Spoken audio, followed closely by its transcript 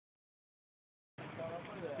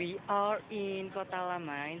We are in Kota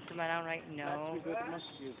Lama in Semarang right now. That's a good must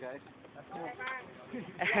you guys.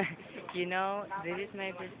 You know, this is my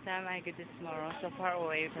first time I go to Semarang, so far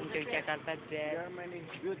away from Yogyakarta that There are many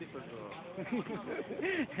beautiful girls.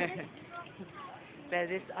 but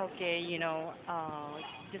it's okay,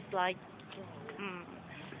 just like mm,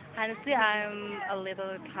 honestly I'm a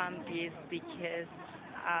little confused because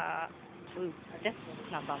ooh, that's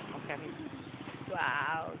not bad, okay.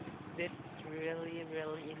 Wow, that's really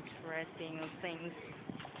interesting things.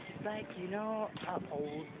 It's like,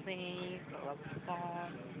 old things, a lot of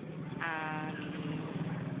fun, and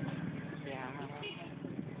yeah,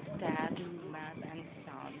 study, math, and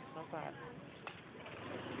sound. So far,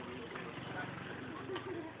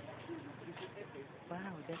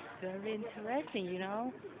 wow, that's very interesting.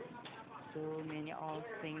 So many old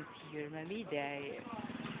things here. Maybe they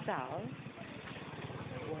sell.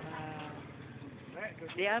 Wow,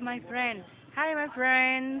 they are my friends. Hi, my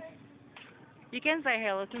friends. You can say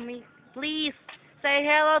hello to me. Please say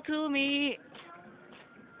hello to me.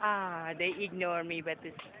 Ah, they ignore me, but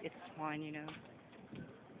it's fine.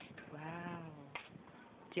 Wow,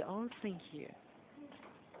 they all sing here.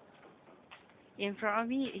 In front of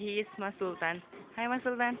me, he is my Sultan. Hi, my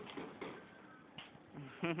Sultan.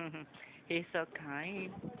 He's so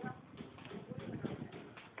kind.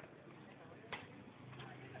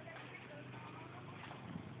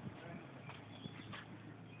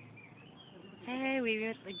 Hey, we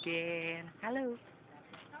meet again. Hello.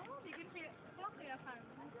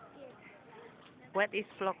 What is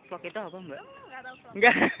vlog? Vlog itu apa, Mbak?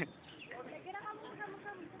 Enggak.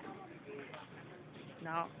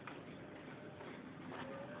 No.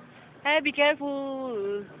 Hey, be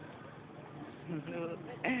careful.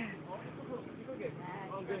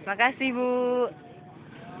 Makasih, Bu.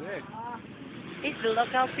 It's the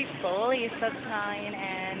local people. It's so kind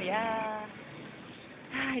and yeah.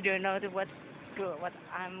 I don't know what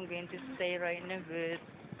I'm going to say right now, but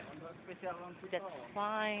that's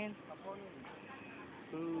fine.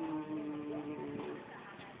 Ooh.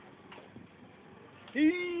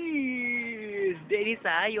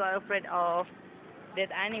 Denisa, you are afraid of that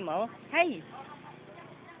animal? Hey.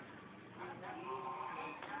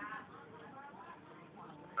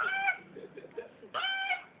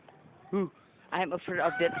 Ooh, I'm afraid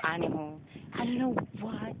of that animal. I don't know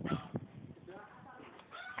why.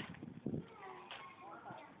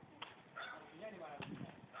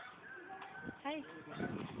 Hey,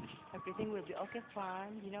 everything will be okay,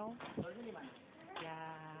 fine. Yeah, I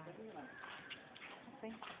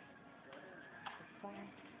think it's fine.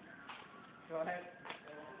 Go ahead.